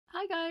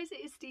Hi guys,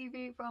 it's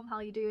Stevie from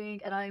Hallyu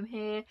Doing, and I'm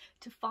here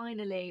to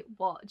finally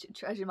watch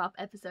Treasure Map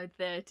episode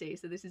 30.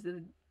 So this is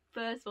the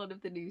first one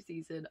of the new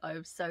season.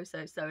 I'm so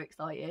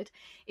excited.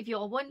 If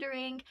you're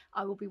wondering,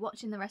 I will be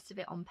watching the rest of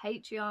it on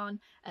Patreon.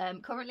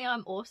 Currently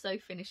I'm also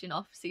finishing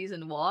off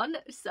season 1,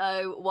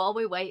 so while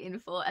we're waiting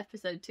for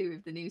episode 2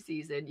 of the new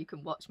season, you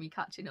can watch me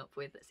catching up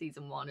with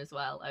season 1 as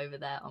well over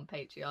there on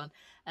Patreon.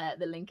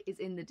 The link is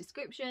in the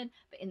description,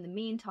 but in the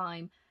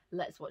meantime,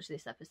 let's watch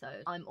this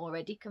episode. I'm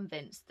already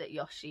convinced that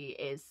Yoshi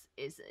is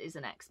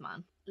an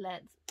Xman.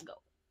 Let's go.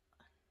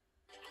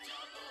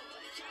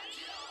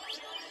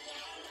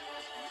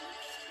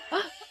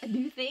 A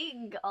new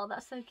thing! Oh,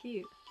 that's so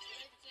cute.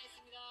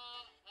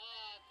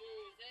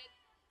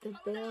 The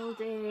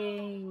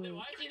building.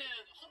 So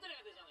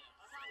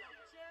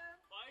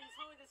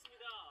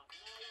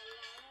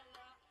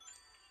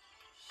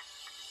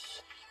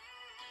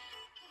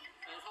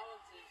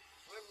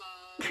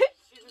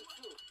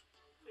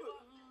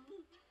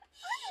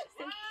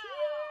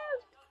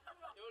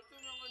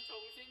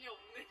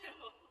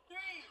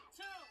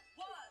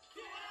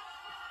cute.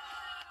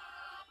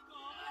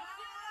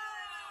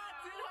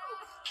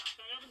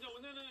 자, 여러분들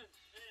오늘은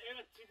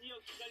저희가 드디어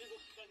기다리던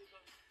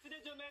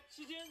트레저 맵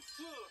시즌 2.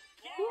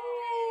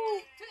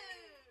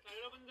 자,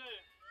 여러분들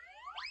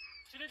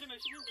트레저 맵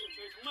시즌 2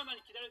 저희 정말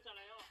많이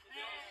기다렸잖아요.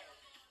 그죠?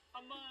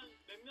 한번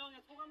몇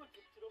명의 소감을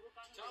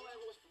들어볼까 하는. 저 한번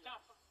해보고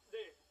싶습니다. 자,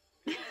 네.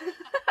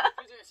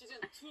 트레저 맵 시즌 2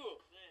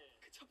 네.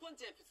 그 첫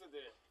번째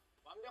에피소드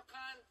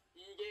완벽한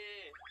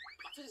이게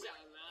맞춰지지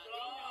않았나.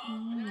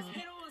 왜냐면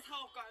새로운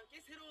사업과 함께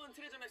새로운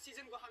트레저 맵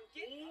시즌과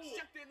함께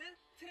시작되는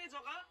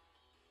트레저가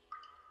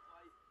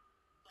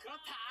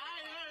그렇다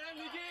이런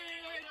느낌.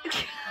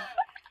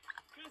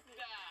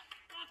 그렇습니다.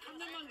 딱 한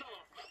명만 더.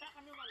 딱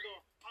한 명만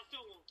더.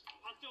 박정우.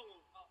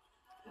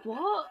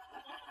 What?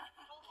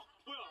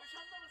 뭐야?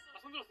 아,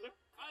 손 들었어요?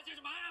 아,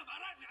 지금 말아.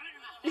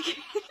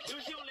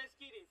 요시온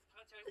레스키리 다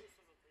같이 할 수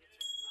있어서 되게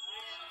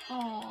좋습니다.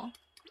 Oh.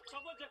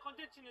 첫 번째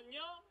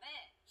컨텐츠는요.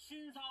 네.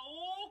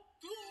 신사옥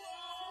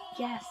투어.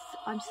 Yes,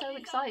 I'm so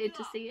excited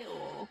to see it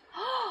all.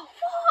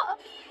 What?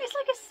 It's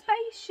like a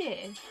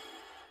spaceship.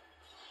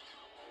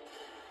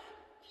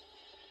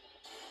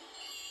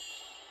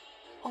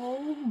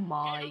 Oh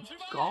my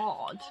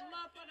god.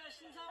 엄마 아빠랑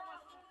신사옥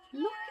왔어.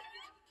 Look.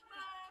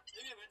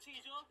 여기가 몇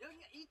층이죠?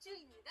 여기가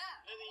 2층입니다.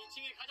 여기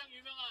 2층에 가장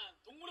유명한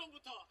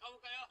동물원부터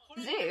가볼까요?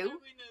 Zoo?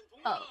 살고 있는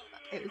동물원. Oh,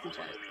 it was a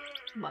joke.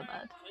 My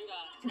bad. 저희가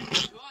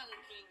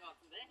좋아하는 층인 것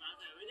같은데.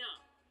 맞아요. 왜냐?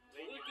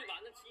 먹을 게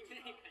많은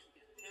층이니까요.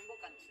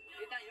 행복한 층.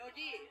 일단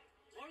여기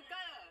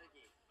뭘까요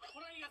여기?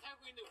 호랑이가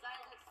살고 있는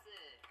쌀국수.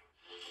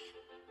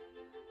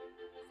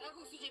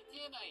 쌀국수집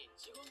TMI.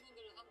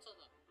 직원분들은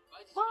 3,000원.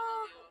 YG 와.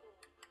 직원하세요.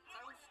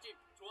 쌀국수집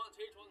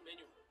제일 좋아하는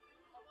메뉴.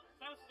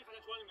 쌀국수집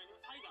가장 좋아하는 메뉴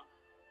사이다.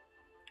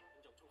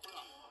 인정. 저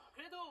콜라.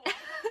 그래도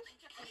YG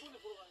진짜 근본을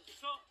보러 가는 거.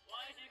 그쵸?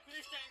 YG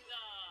크리스타입니다.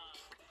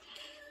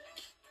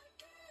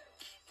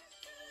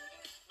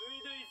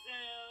 누이도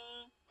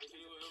있어요.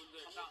 그리고 여러분들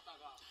밥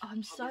I'm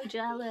so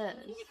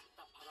jealous. 고기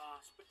딱 봐라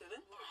싶을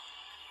때는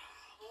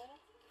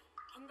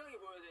한강이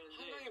보여야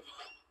되는데 한강이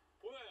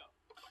보여요.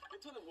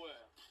 부터는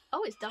보여요.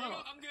 Oh, it's 저희가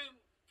dark. 방금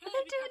Are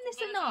they doing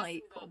this at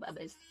night? Poor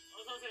babies.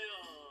 어서 오세요.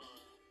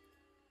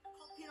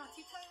 커피랑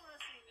티타임을 할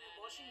수 있는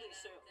머신도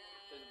있어요.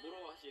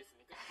 뭐로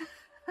하시겠습니까?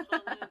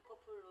 저는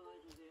커플로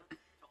해주세요.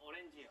 저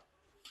오렌지요.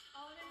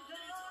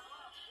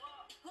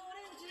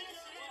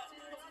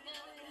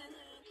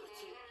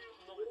 같이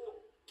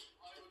먹고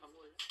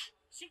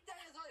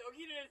식당에서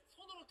여기를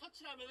손으로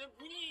터치하면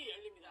문이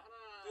열립니다.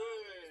 하나,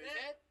 둘,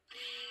 셋.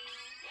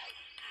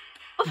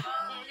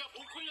 여기가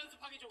보컬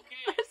연습하기 좋게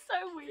It's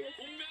so weird.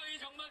 공명이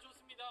정말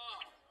좋습니다.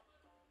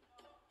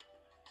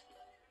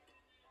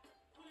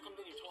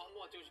 감독님 저 한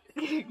번만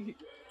찍어주시겠어요?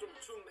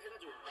 좀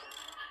해가지고.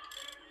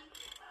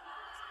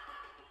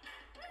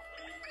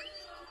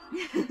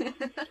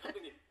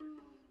 감독님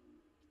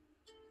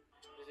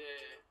이제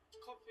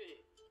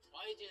커피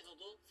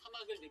YG에서도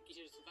사막을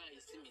느끼실 수가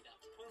있습니다.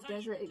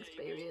 Desert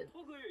experience.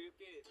 턱을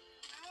이렇게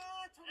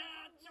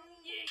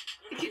정직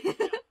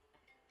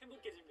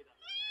행복해집니다.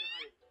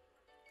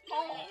 그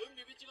하이.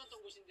 뮤비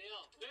찍었던 곳인데요.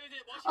 여기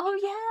이제 Oh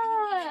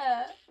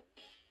yeah.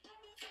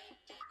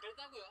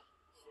 그랬다고요.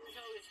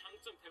 신사옥의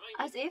장점 대박인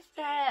As if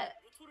their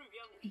루토를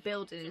위한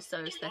building is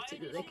so aesthetic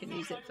that they can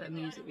use it for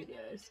music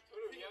videos.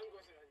 저를 위한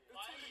것이라니.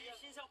 YG의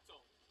신사옥점.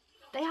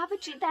 They have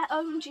their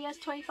own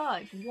GS25.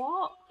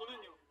 What?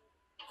 돈은요?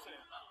 없어요.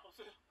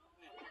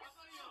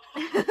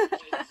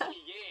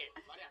 이게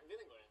말이 안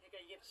되는 거예요. 그러니까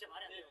이게 진짜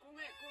말이 안 돼요.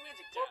 꿈에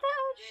직장. They have their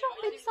own shop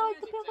inside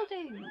the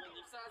building. 여러분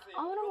입사하세요.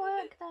 I want to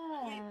work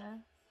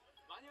there.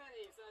 많이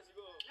입사하시고.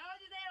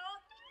 나와주세요.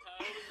 자,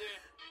 여러분들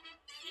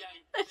이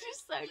아이 It's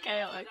just so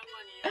chaotic.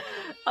 장만이에요.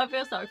 I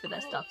feel sorry for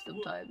their stuff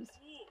sometimes.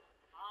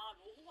 아,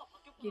 로고가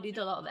바뀌었구나. You need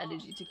a lot of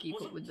energy to keep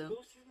up with them.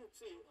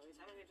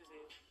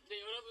 자랑해주세요. 네,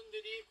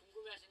 여러분들이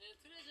궁금해하시는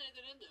트레저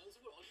애들은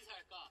연습을 어디서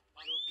할까?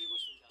 바로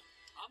이곳입니다.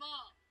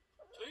 아마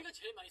저희가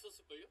제일 많이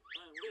썼을걸요?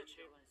 네, 우리가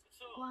제일 많이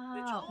썼어.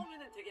 근데 와우.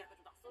 처음에는 되게 약간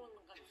좀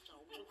낯설은 감이 있었잖아.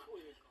 엄청 크고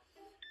이러니까.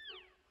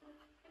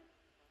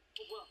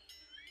 뭐야?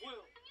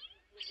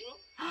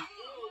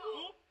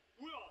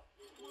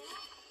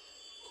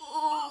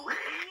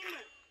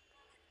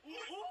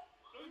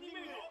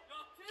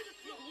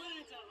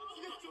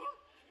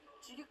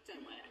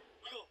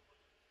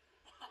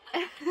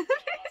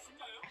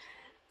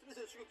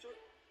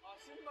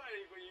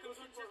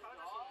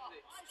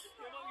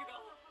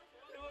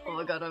 Oh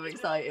my god, I'm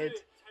excited.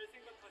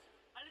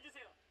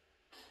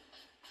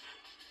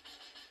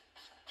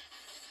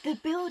 The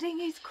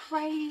building is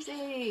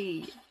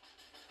crazy.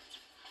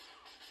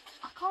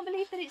 I can't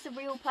believe that it's a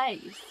real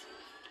place.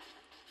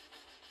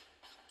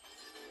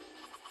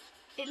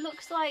 It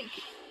looks like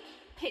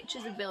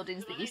pictures of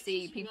buildings that you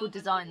see people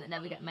design that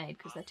never get made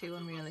because they're too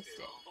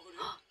unrealistic.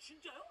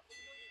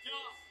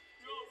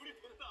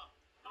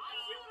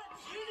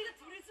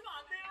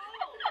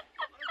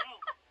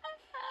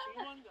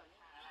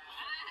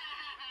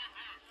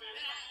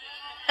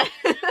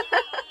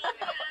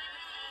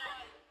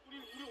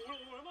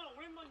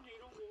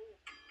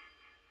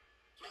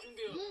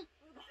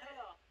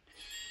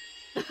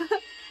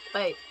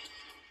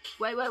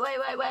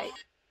 Wait.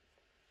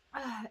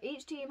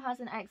 Each team has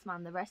an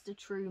Xman, the rest are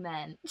true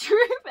men. True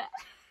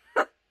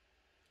men!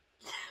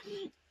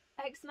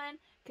 Xmen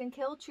can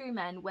kill true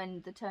men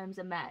when the terms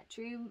are met.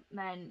 True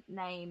men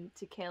name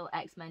to kill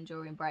Xmen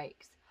during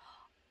breaks.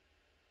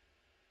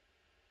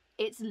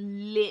 It's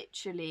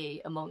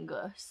literally Among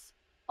Us.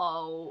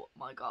 Oh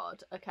my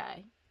god,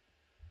 okay.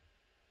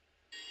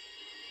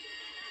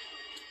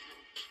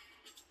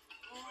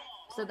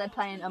 So they're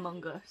playing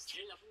Among Us.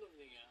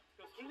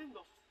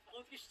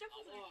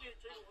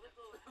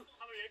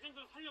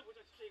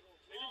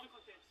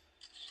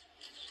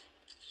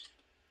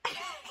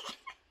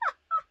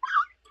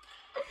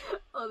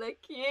 Oh, they're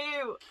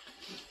cute.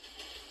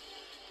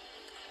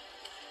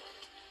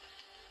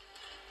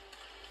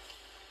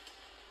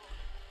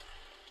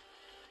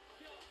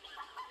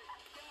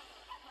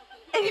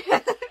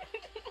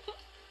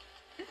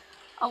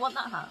 I want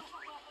that hat.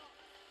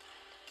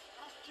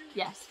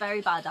 Yes,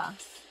 very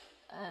badass.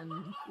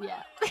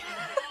 Yeah.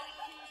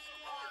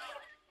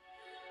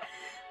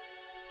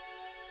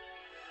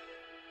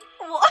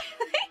 What are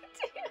they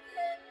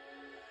doing?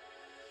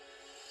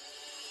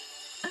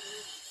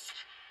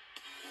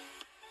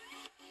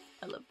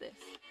 I love this.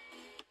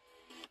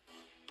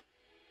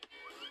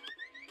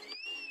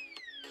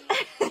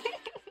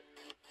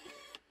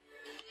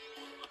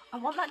 I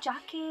want that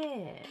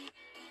jacket.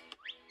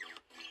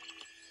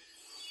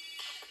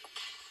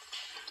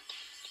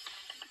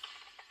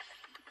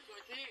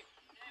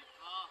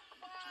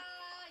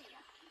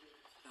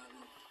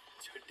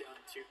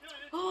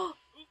 Oh.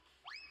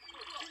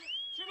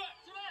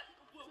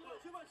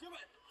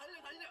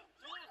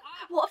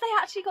 What have they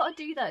actually got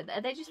to do though?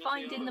 Are they just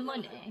finding the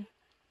money?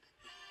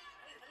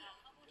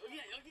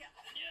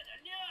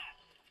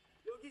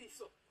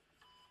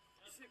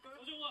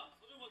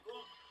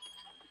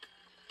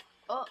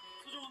 Oh.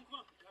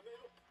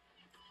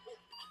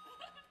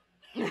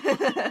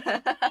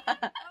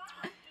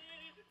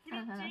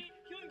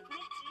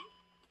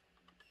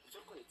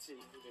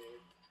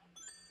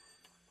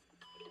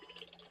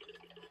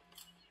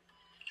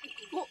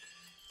 어?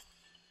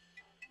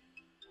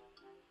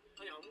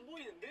 아니 안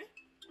보이는데?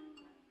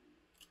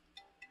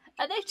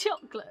 Are they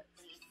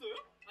chocolates? 있어요?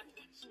 아니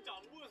나 진짜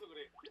안 보여서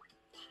그래.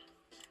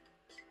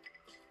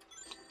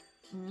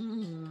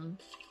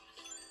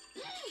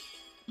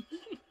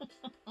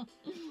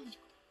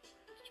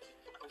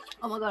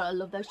 Oh my god, I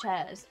love those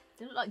chairs.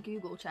 They look like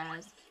Google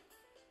chairs.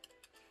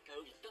 야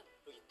여기 있다?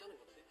 여기 있다는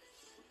건데.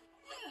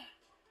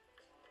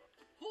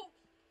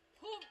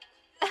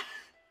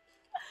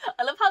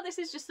 I love how this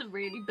is just a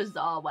really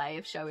bizarre way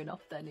of showing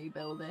off their new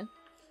building.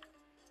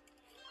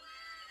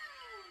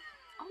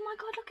 Oh my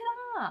god, look at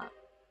that!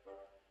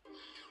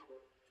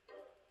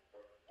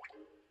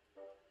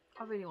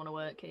 I really want to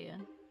work here.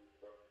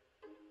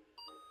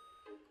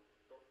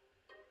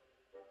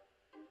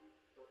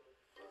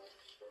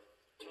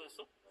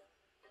 찾았어?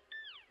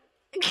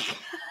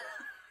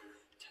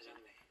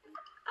 찾았네.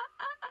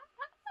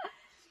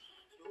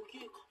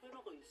 여기에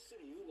카메라가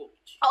있을 이유가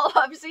없지. Oh,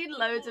 I've seen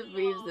loads of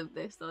memes of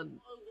this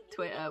on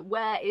Twitter.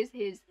 Where is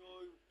his...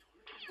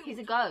 He's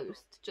a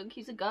ghost.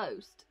 Junkie's a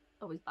ghost.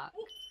 Oh, he's back.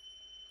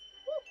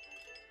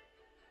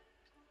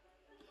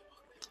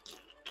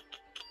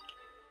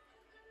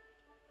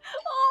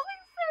 Oh,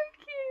 he's so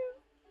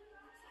cute.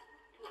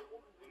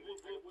 이건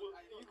뭐야?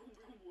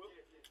 뭐야?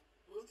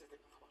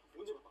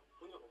 먼저 봐봐.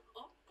 어?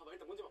 봐봐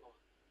일단 먼저 봐봐.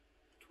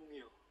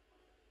 종이야.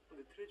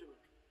 근데 트레저 맵.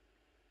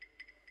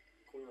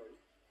 공유할래?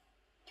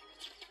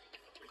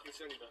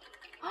 미션이다.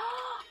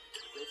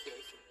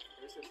 열쇠.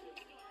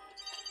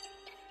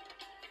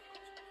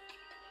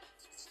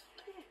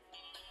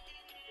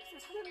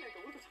 찾았네.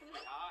 우리도 찾았네.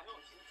 아,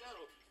 형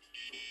진짜로.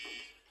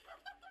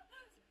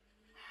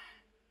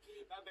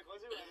 나한테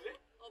거짓말인데?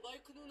 아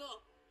마이크 누나.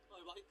 아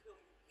마이크 형.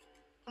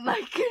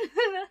 마이크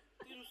누나.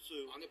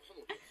 때렸어요. 안에 판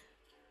어디?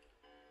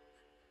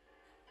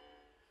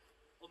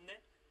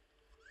 없네.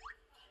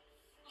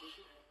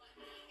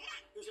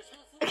 여기서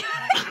찾았어?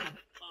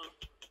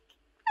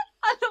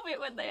 I love it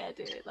when they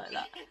edit it like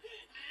that.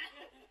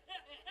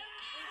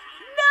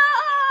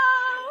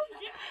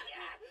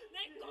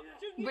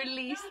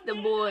 Release the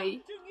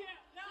boy.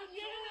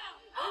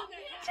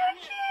 So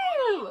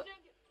cute.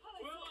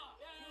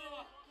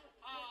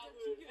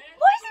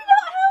 Why is he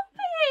not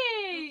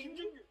helping?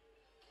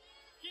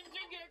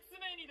 김준규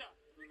엑스맨이다.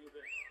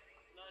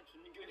 난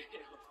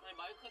준규예요. 아니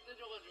마이크가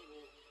떼져가지고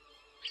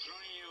그런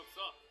일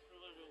없어.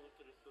 그래가지고 못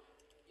들었어.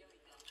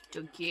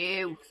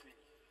 준규.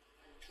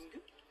 준규?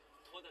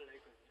 도와달라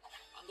했거든요.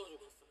 안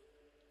도와주고 갔어.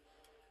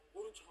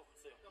 모른 척하고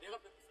갔어요. 내가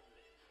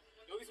뺏겼었는데.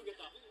 여기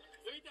속였다.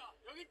 여기 있다.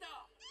 여기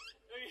있다.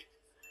 여기.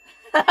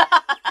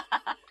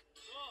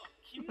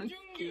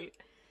 김준규.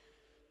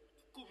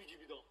 두꺼비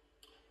집이다.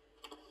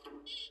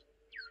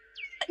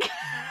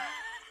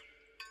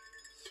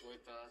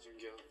 수고했다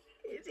준규.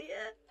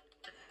 Idiot.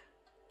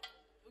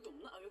 여기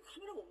없나? 아 여기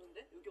카메라가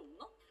없는데? 여기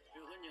없나?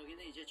 여러분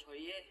여기는 이제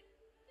저희가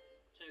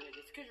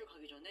이제 스케줄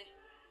가기 전에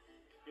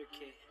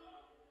이렇게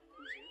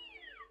보세요.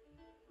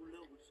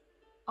 올라오고 있어.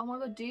 Oh my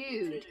god,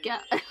 dude.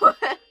 Get.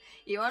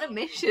 You're on a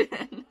mission.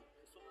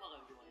 소파가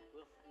여기 와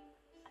있고요.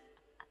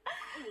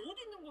 아니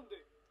어디 있는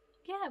건데?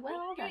 Yeah,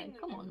 where are they?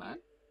 Come on,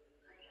 man.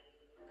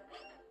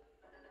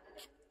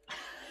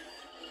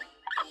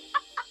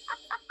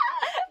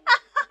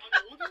 아니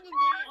어디 있는데?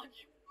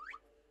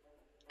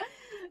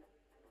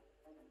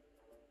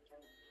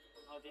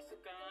 아니 어디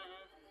있을까?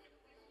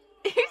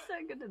 He's so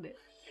good at it.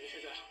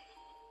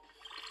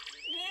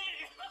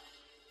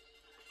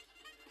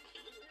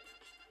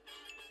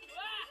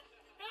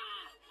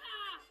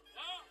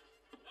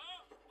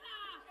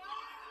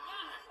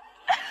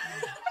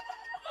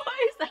 What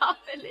is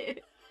happening?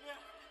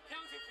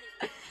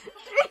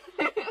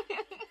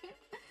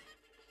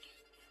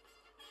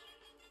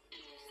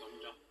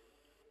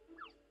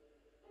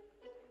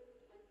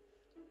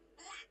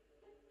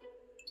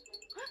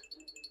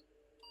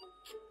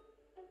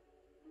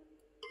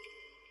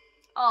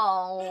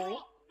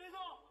 Oh.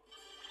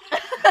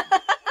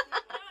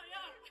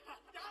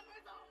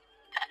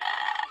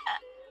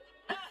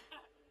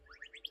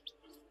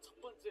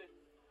 첫 번째.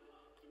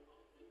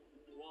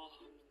 와.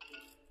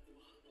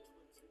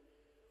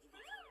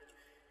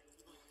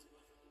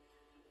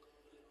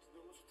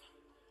 너무 좋다.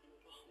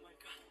 와, 오 마이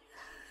갓.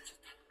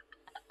 미쳤다.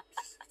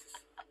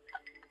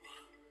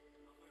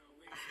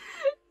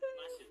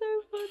 So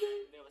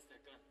funny. 내가 봤을 때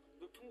약간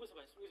높은 곳에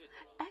많이 숨겨져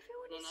있더라.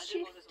 Everyone 난 is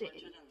낮은 곳에서 많이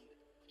shifting. 찾았는데.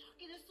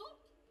 찾긴 했어?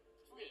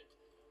 그게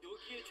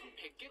여기에 총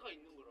 100개가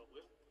있는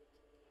거라고요?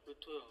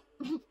 로토야.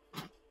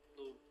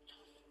 너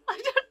찾았어? I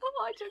don't know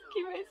why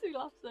Junkie makes me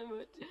laugh so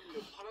much.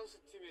 그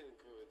파란색 팀에는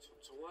그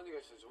정환이가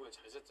있어. 정환이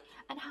잘 잤잖아.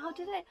 And how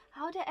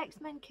do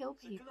X-Men kill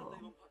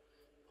people?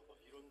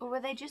 Or were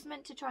they just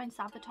meant to try and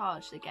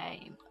sabotage the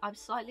game? I'm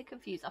slightly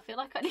confused. I feel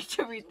like I need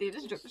to read the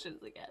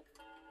instructions again.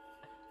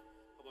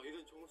 봐봐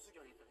이런 정수기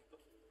안 있다니까.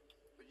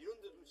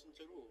 이런 데도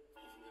진짜로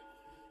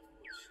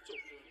진짜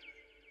없어요.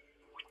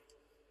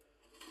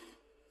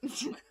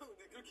 형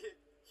근데 그렇게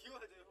기어야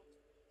돼요.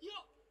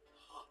 야!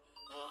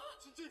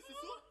 진짜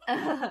있었어?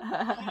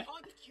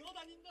 형한테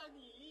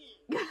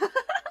기어다닌다니.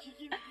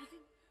 기기는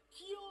무슨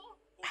기어?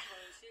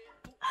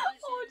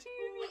 Oh,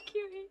 Jimmy,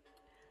 cutie.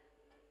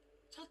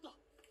 찾았다.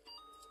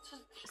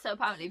 So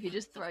apparently, if you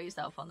just throw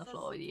yourself on the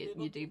floor,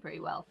 you do pretty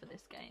well for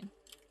this game.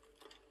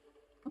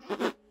 What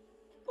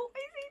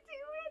is he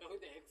doing? 야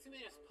근데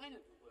엑스맨이랑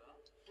스파이는 누구야?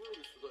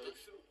 모르겠어. 나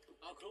X로.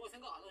 아 그런 거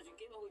생각 안 하고 지금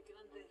게임하고 있긴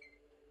한데.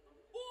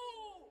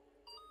 오!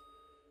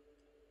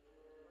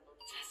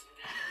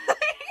 찾았습니다.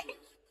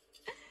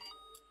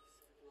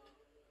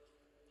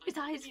 Is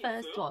that his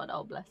first one?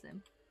 Oh, bless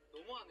him.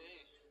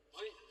 너무하네.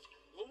 아니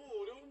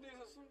너무 어려운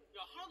데서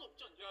야 하나도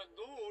없지 않냐? 야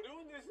너무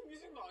어려운 데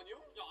숨기신 거 아니야?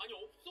 야 아니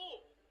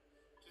없어.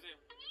 주세요.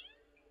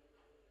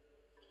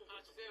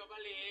 하나 주세요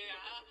빨리.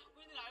 아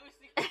갖고 있는 거 알고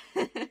있으니까.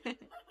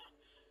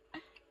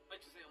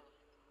 빨리 주세요.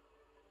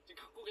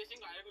 지금 갖고 계신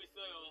거 알고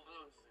있어요.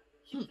 하나만 주세요.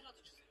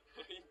 힌트라도 주세요.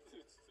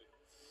 힌트 주세요.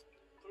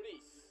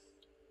 Please.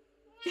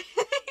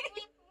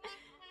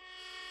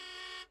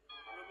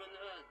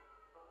 그러면은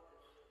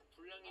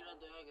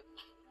분량이라도 해야겠다.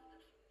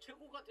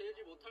 최고가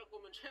되지 못할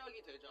거면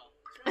최악이 되자.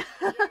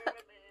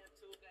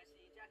 투가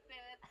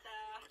시작됐다.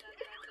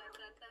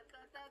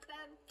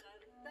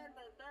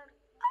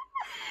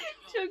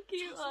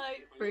 Chucky,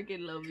 I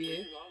freaking love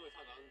you. 마음을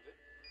다 나는데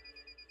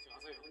지금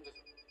아상이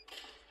혼자죠.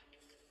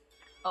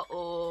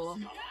 Uh-oh.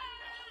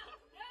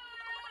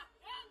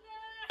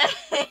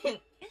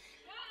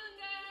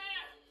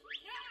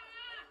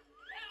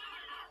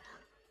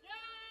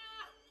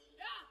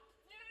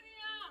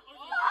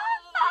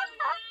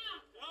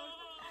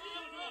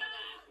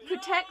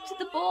 Protect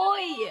the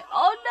boy!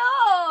 Oh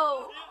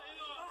no!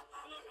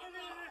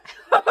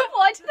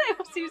 Why do they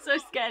all seem so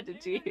scared of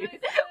Jude?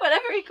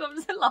 Whenever he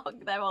comes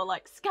along, they're all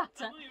like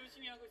scatter. 너도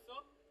열심히 하고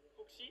있어?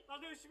 혹시?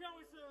 나도 열심히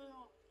하고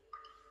있어요.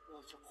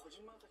 와, 진짜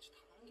거짓말같이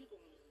다 한 개도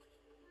없네.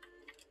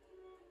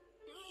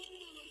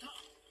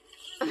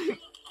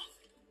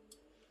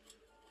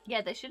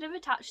 Yeah, they should have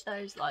attached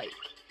those, like,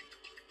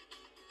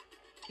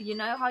 you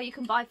know how you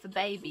can buy for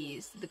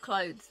babies the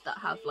clothes that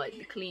have like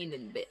the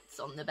cleaning bits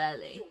on the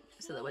belly,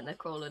 so that when they're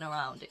crawling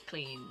around it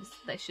cleans.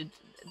 They should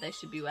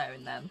be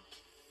wearing them.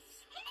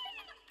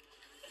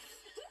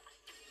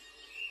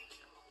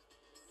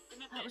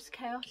 That was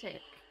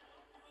chaotic.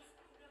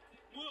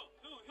 뭐야?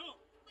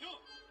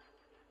 형.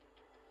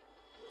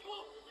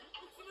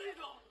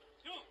 엑스맨이다.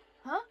 형.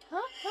 Huh?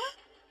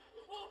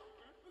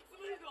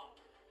 엑스맨이다.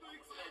 너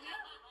엑스맨이야?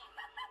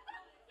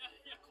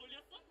 야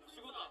걸렸어?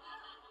 죽었다.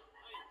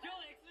 아니,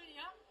 형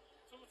엑스맨이야?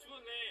 저거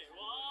죽었네.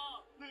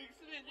 와, 너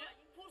엑스맨이야?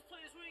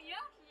 임포스터의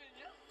소행이야?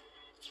 엑스맨이야?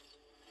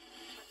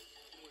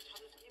 뭐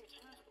찾을 이미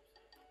찾을 수도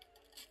없어.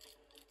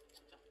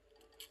 진짜?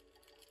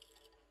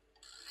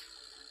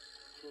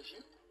 진심?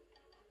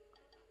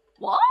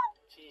 What?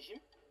 진심?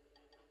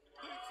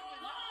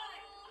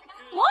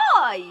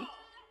 Why?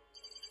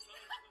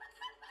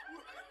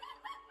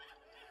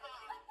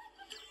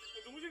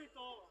 너무 재밌다.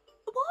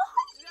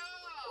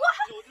 What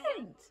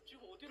happened?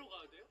 지금 어디로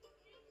가야 돼요?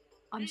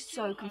 I'm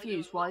so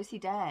confused. Why is he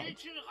dead?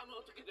 1층을 가면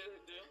어떻게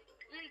되는데요?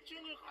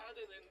 1층을 가야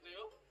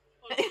되는데요?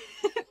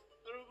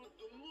 여러분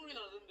눈물이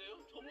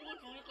나는데요? 정우가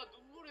좋으니까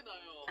눈물이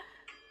나요.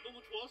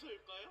 너무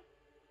좋아서일까요?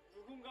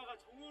 누군가가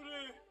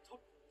정우를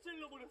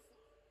접질러 버렸어.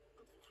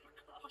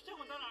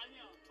 확실한 난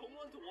아니야.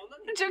 정우한테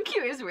원하는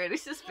Junkyu is really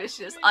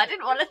suspicious. I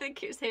didn't want to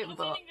think it was him,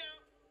 but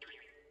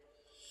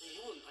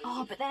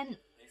oh, but then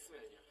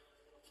엑스맨이야.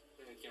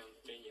 그냥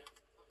메인이야.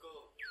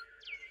 아까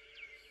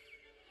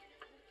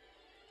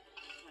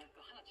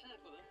하나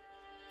찾았거든.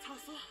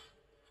 찾았어?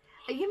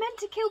 are you meant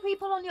to kill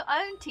people on your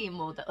own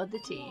team or the other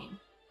team?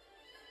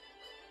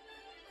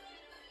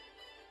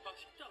 아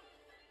식당.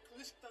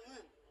 그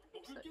식당은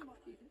먹을 게 많아.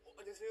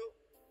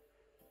 안녕하세요.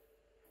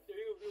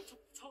 여기가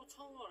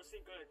처음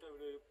알았으니까 일단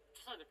우리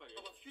찾아야 돼 빨리.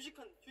 봐봐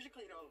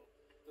휴식한이랑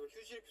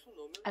휴식 손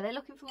넣으면. Are they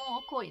looking for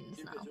more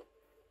coins now?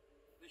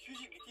 근데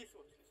휴식 밑에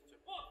있으면 어떡해 진짜.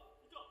 와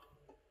있다.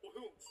 형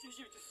진짜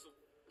휴식 밑에 있어.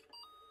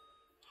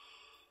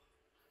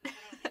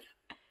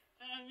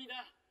 사랑합니다.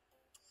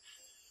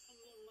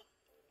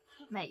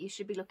 Mate, you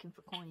should be looking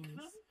for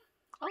coins.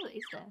 Oh, it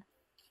is there.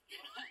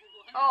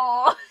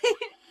 Oh.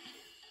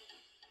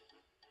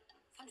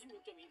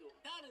 36.2도.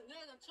 다른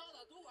여자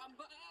쳐다도 안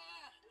봐.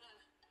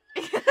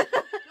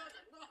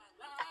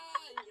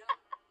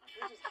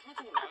 그래서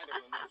사진을 나가야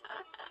되거든요.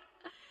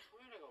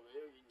 카메라가 왜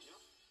여기 있냐?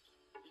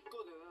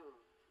 있거든.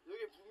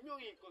 여기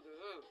분명히 있거든.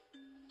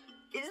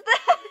 Is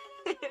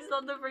there? It's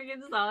on the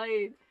friggin'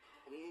 side.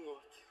 없는 것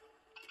같아요.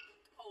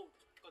 아우,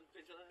 잠깐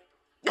괜찮아요.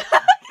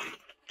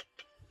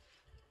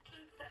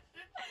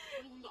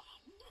 근데 안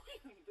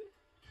보이는데?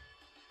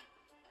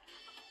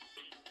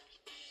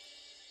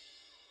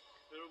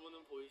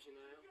 여러분은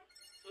보이시나요?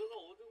 저희가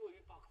얻은 거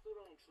이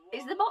박스랑 주화.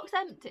 Is the box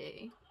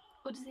empty?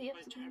 Or does he have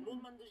아니, to? 잘못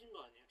만드신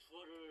거 아니에요?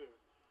 주화를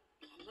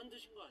안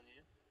만드신 거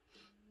아니에요?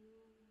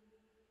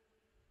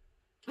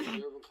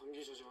 여러분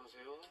감기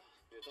조심하세요.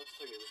 네,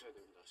 따뜻하게 입으셔야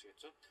됩니다.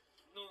 아시겠죠?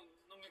 너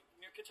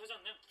몇 개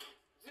찾았냐?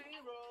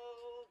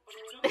 Zero.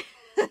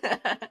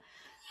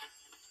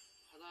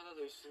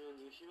 하나라도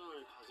있으면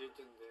희망을 가질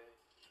텐데.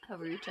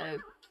 Haruto.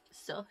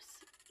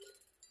 Sus.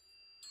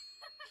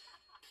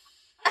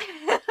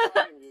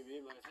 사랑의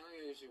뮤비 많이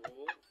사랑해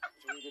주시고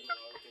종기도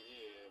나올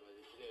테니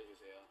많이 기대해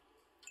주세요.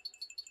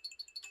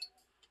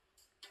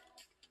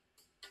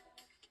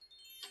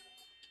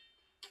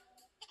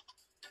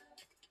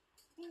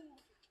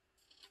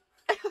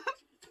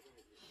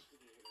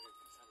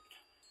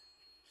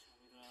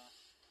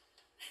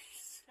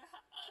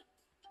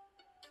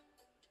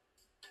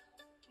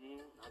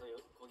 나도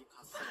거기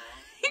갔어.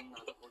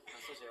 나도 거기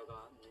갔어,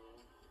 재혁아.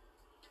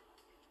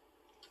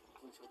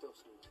 그건 절대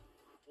없습니다.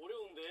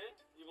 어려운데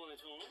이번에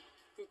좀.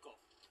 그니까.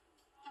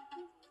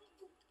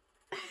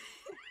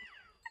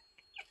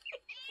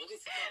 어디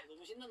있을까?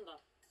 너무 신난다.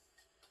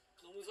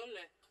 너무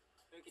설레.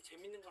 이렇게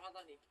재밌는 걸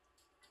하다니.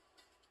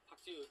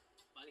 박지우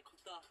많이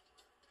컸다.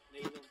 내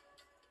이름.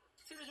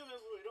 트레저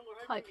맵으로 이런 걸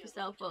할 Hype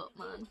줄이야. yourself up,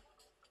 man.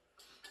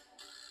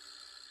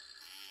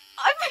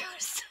 I feel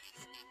so.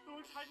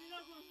 너무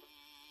잔인하고.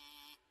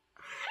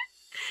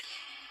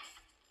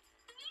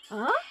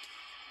 Huh?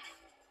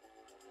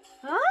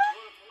 Huh?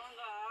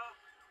 도망가.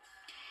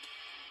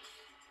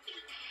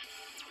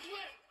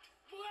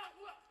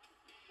 뭐야?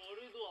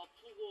 머리도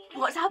아프고.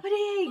 What's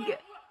happening? 뭐야?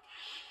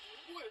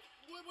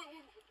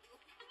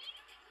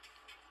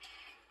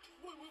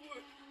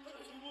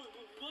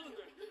 뭐 하는데?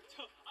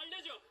 저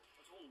알려줘.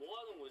 저건 뭐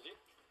하는 거지?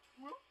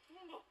 뭐야?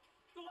 도망가.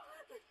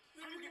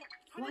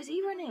 Why is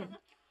he running?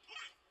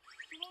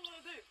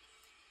 도망가야 돼.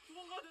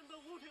 도망가야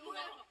된다고.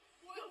 뭐야? 나와.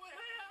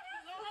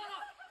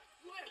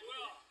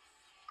 뭐야?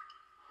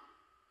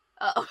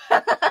 Oh.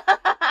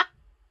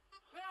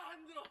 왜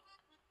안 들어?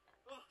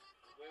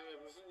 왜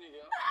무슨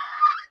일이야?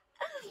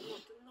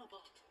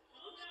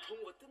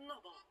 정우가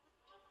뜯나봐.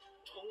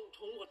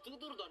 정우가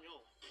뜯으러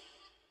다녀.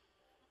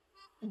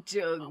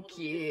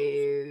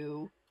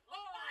 Junkyu.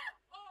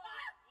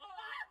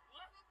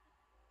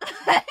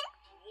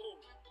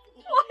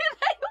 Why are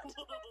they all doing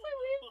so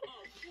weird?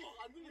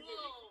 안 들리지?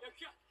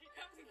 야,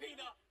 그냥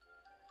팽이다.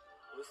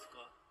 뭐였을까?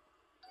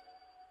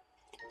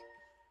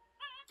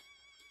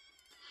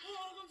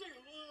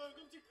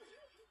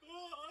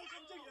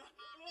 깜짝이야.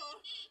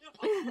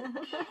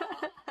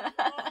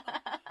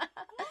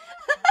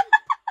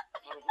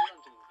 바로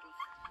혼란 좀.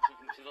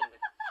 죄송한데.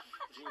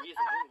 지금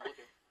위에서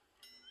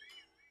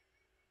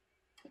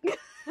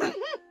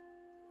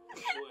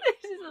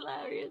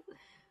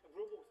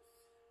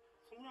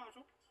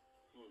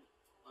응.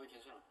 아니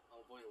괜찮아.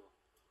 보여줘.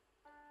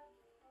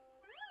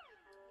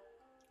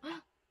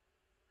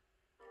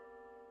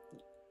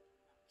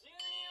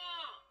 지은이 형.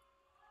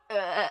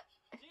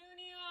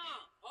 지은이 형.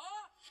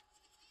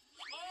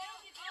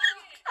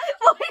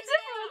 Why is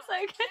everyone so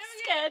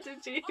scared of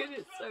June?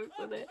 It's so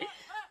funny.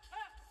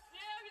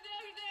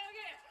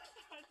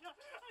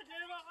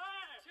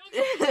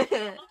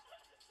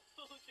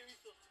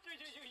 재밌어.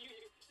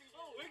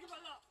 왜 이렇게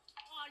빨라?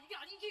 이게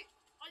아니지.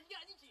 이게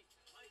아니지.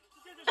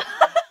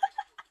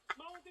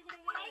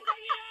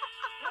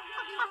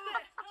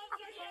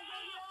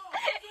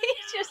 He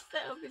just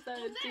set up his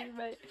own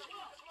teammate.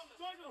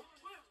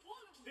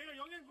 내가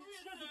영양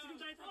묻히라서 지금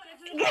나이 다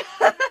뺐어.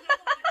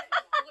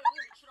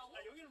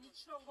 영양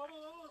묻히라고 봐봐.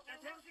 나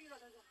대학생이다.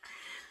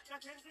 나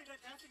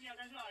대학생이야.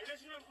 잠시만. 이런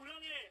식으로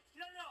곤란해.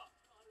 기다려.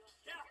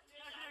 야.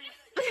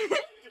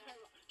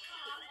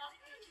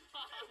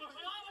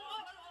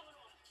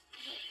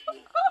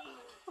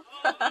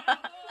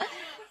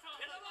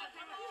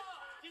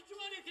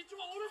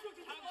 뒷주머니 오른쪽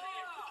뒷주머니.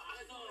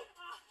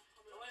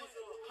 그래서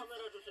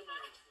카메라 조심해.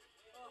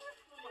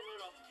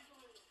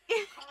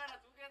 카메라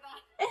 2개다.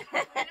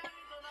 사람이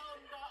더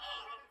나온다.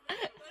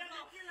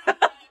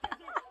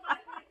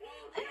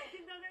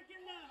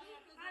 낀다.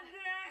 안 돼.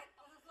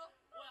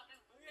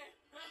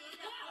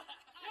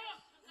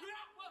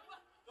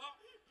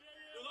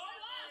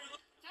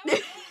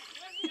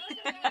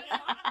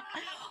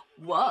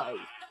 Whoa.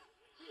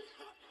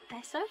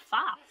 They're so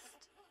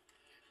fast.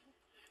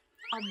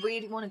 I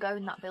really want to go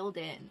in that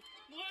building.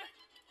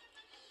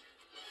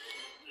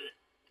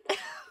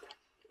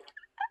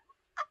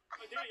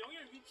 내가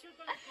영예를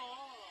미치겠다니까.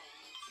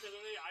 진짜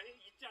너네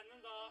잊지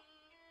않는다.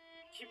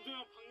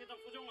 김도영, 박예담,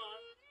 소정환.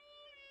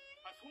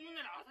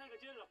 소문낸 아사히가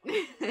제일 나빠.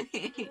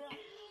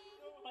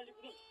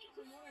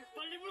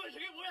 빨리 불어.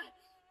 저게 뭐야?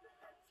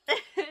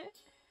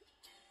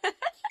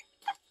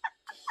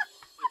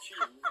 뒤에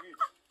우리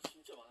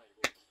진짜 많아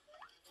이거.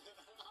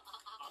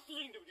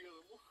 압도적인데 우리가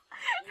너무.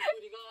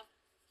 우리가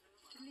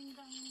힐링당.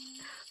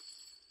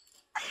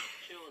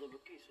 지영아 너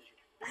몇 개 있어 지금?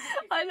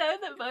 I know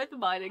that both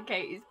mine and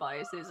Katie's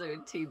biases are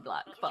in Team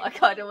Black, but I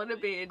kind of want to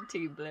be in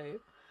Team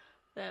Blue.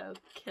 They're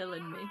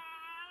killing me.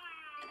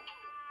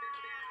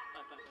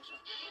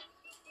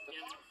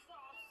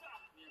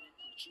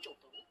 진짜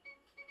없다고?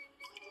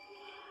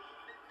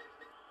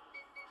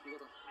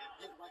 이거다.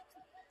 이거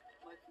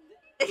마이크인데?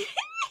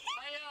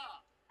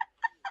 사이야!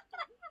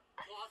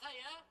 너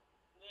아사히야?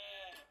 네.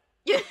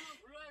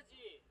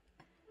 불러야지.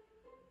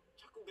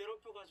 자꾸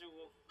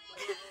괴롭혀가지고.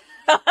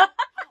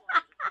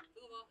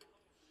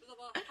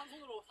 뜯어봐. 한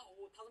손으로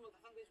 5명 다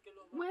상대해줄게.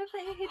 Where have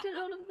they hidden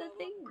all of the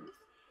things?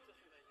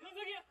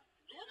 현석이야!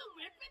 너는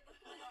왜 뺐어?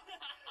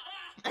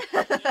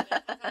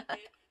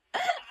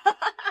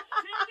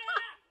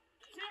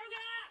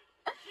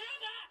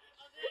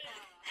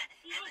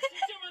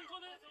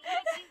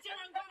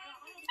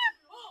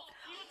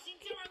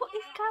 Put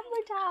his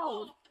camera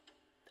down.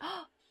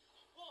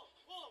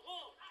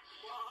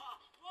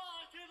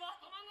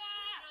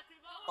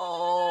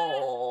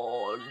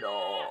 Oh no.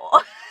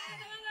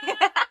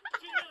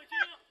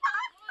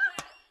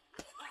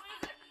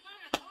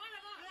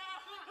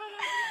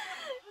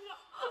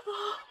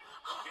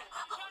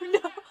 No.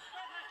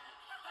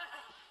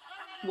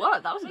 Whoa,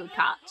 that was a good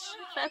catch.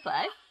 Fair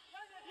play.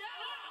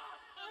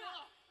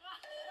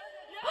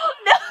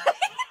 No.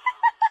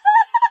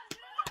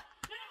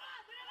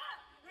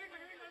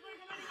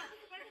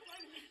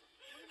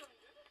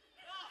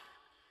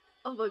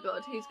 Oh my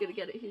god, who's gonna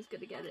get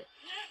it?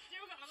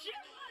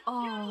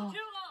 Oh.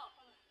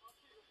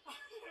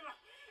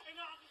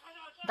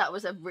 That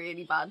was a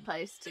really bad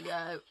place to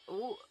go.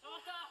 Ooh.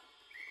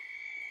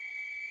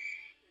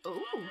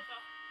 Ooh.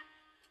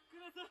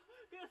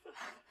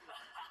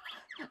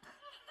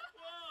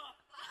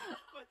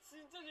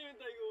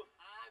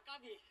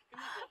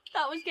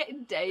 That was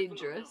getting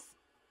dangerous.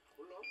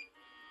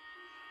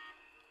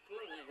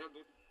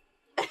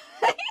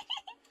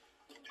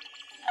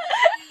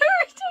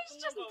 Rita's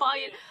just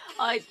buying.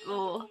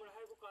 Oh.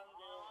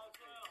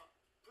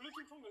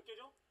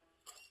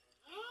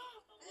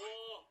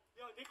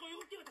 내 거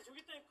 7개가 다 저기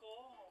있다니까.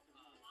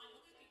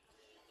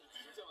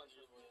 진짜 많지.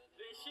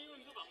 내 시우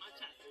이거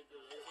만만치 않아.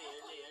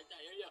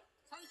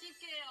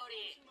 30개예요 우리.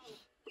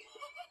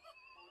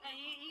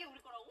 이게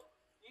우리 거라고?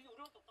 이게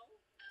우리밖에 없다고?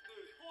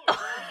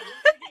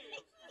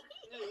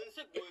 근데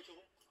은색 뭐예요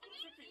저거?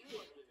 은색 있는 거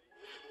같아.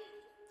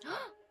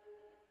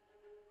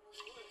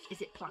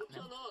 Is it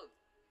platinum? 5,000원.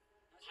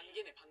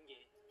 반개네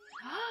반개.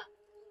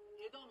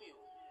 대담이요.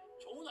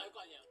 정훈 알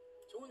거 아니야.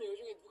 정훈이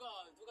요즘에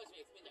누가 지금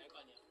엑스맨인지 알 거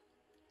아니야.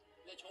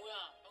 근데 정우야,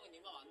 형은 네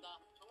맘 안다.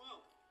 정우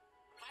형.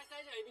 팔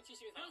사이즈가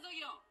 270이다.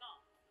 현석이 형.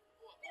 나.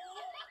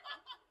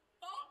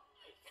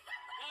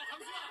 야,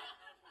 잠시만.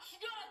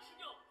 죽여.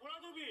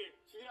 보라도비.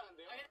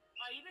 죽이라는데요?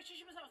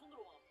 270인 사람 손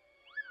들어봐.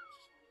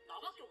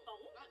 나밖에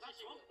없다고?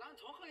 난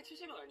정확하게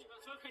 70은 아니야.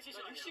 정확하게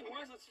 70.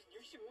 65에서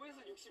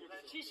 60.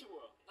 난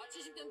 75야. 나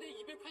 70대인데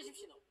 280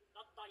 신어.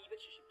 나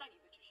 270. 딱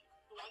 270.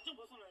 너 완전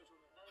벗어나요,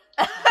 저는.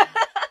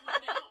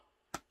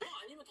 형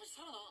아니면 다시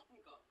살아나.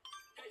 그러니까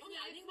형이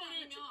아닌 거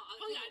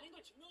형이 아닌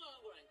걸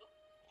증명하는 거라니까?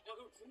 야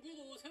그럼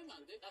중계도 세우면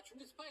안 돼? 나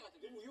중계 스파이 같아.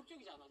 너무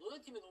의욕적이잖아.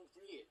 너네 팀에 너무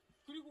불리해.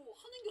 그리고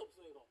하는 게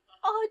없어 얘가.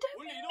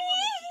 원래 이런 거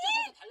하면 진짜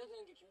살짝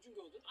달려드는 게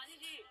김준규거든?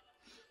 아니지.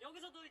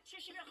 여기서도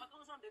 70이랑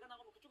가까운 사람 내가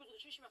나가면 그쪽에서도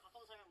 70이랑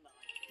가까운 사람이 나가.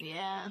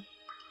 Yeah.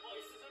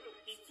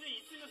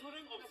 있으면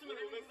소름, 없으면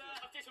로맨스.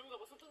 갑자기 정우가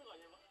뭐 쏟는 거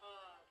아니야?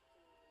 하나,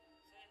 둘,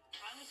 셋.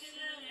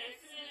 당신은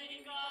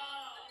X맨이니까.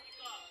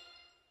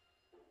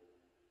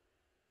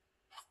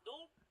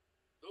 너?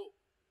 너.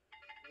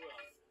 뭐야?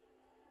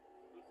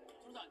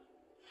 둘 다 아니야.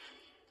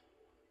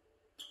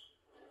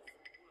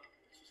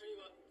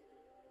 지성이가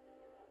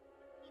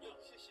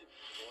 270.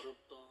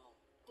 어렵다.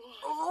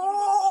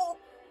 Oh,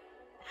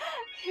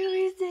 who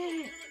is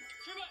it?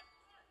 출발!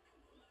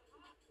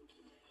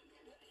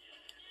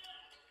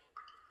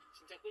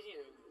 진짜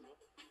끝이에요, 그죠?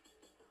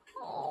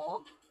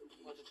 Oh,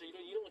 맞아, 저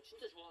이런 거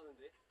진짜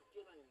좋아하는데.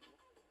 뛰어다니는 거.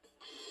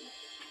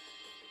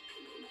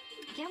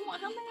 yeah,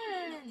 what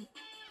happened?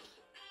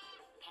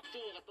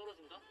 박정우가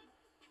떨어진다?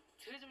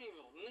 트레저맵이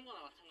없는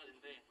거나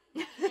마찬가지인데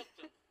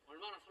추격전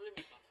얼마나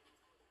설렙니까?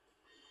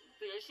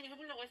 근데 열심히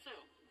해보려고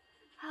했어요.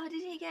 How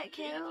did he get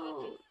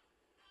killed?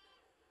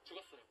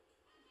 죽었어요.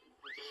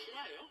 진짜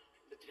실화예요?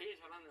 근데 제일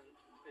잘하는,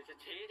 진짜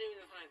제일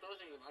재밌는 사람이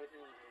떨어지는 게 말이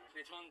되는 거죠.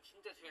 근데 전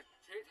진짜 제가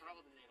제일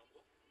잘하거든요, 이런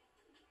거.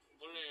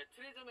 원래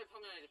트레저맵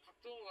하면 이제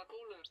박정우가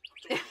떠오르는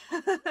시작해볼게요.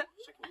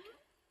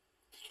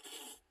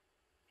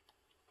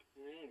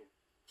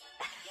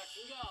 야,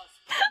 준규야,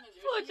 스파이면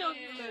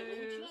열심히 해.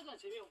 너무 티나잖아,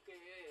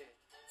 재미없게.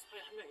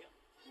 스파이 한 명이야?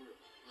 몰라.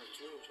 나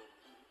두 명이잖아.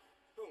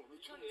 형, 왜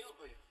이상해요?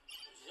 스파이야?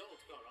 진짜?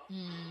 어떻게 알아?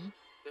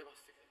 내가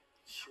봤을 때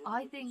지원.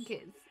 I think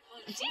it's.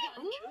 지원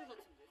같은데?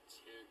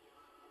 지원이야.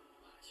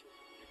 아, 지원.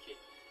 이렇게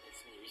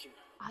X맨이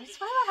의심가요. I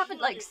swear I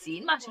haven't like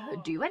seen Masha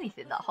do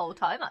anything that whole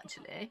time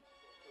actually.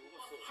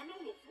 한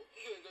명도 없어?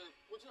 근데 나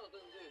보진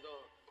않았는데 나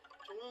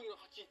정우형이랑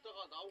같이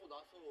있다가 나오고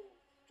나서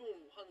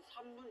좀 한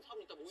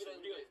 3분 있다 모이라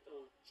했는데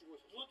죽어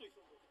있었어. 누가 또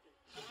있었어?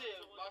 그때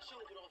마시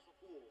형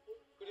들어갔었고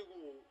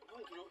그리고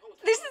형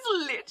This is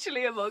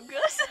literally Among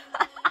Us.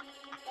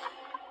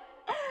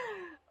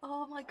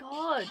 Oh my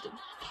god.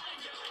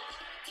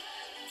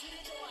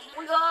 Oh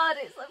my god,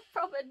 it's a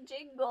proper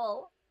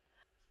jingle.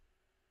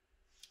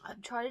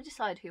 I'm trying to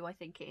decide who I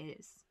think it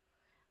is.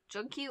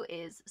 Junkyu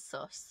is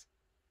sus.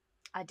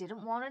 I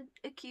didn't want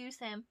to accuse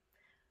him,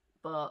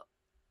 but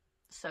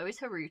so is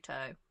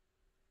Haruto.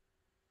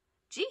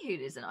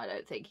 Jihoon isn't, I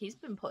don't think. He's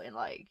been putting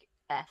like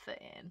effort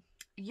in.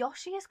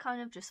 Yoshi is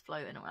kind of just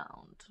floating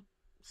around,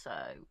 so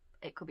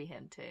it could be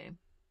him too.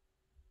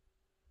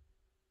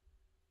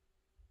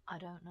 I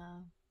don't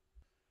know.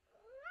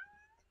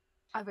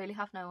 I really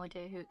have no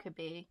idea who it could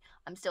be.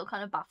 I'm still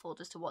kind of baffled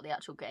as to what the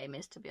actual game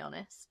is, to be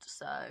honest,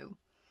 so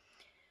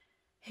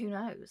who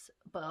knows.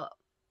 But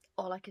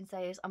all I can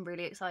say is I'm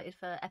really excited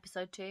for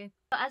episode 2.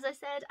 But as I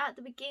said at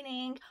the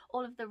beginning,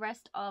 all of the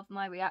rest of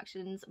my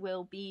reactions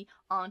will be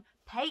on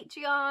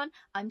Patreon.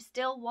 I'm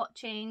still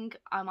watching.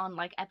 I'm on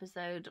like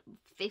episode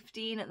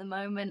 15 at the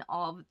moment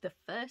of the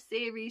first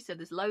series, so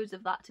there's loads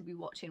of that to be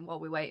watching while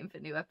we're waiting for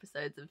new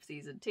episodes of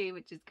season 2,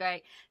 which is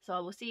great. So I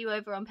will see you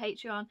over on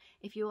Patreon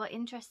if you are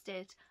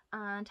interested,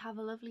 and have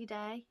a lovely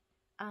day.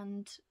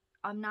 And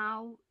I'm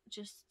now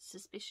just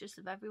suspicious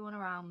of everyone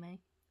around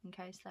me in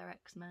case they're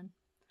Xmen.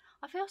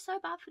 I feel so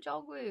bad for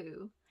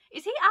Jongwoo.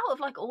 Is he out of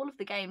like all of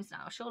the games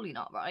now? Surely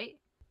not, right?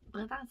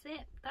 Well, that's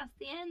it. That's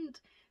the end.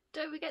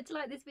 Don't forget to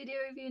like this video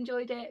if you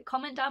enjoyed it.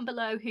 Comment down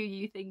below who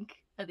you think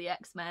are the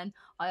Xmen.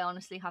 I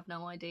honestly have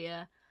no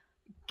idea.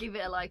 Give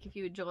it a like if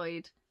you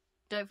enjoyed.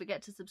 Don't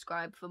forget to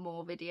subscribe for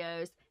more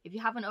videos. If you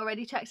haven't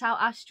already checked out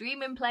our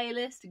streaming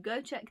playlist, go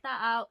check that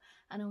out.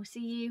 And I will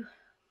see you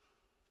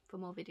for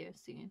more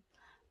videos soon.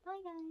 Bye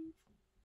guys.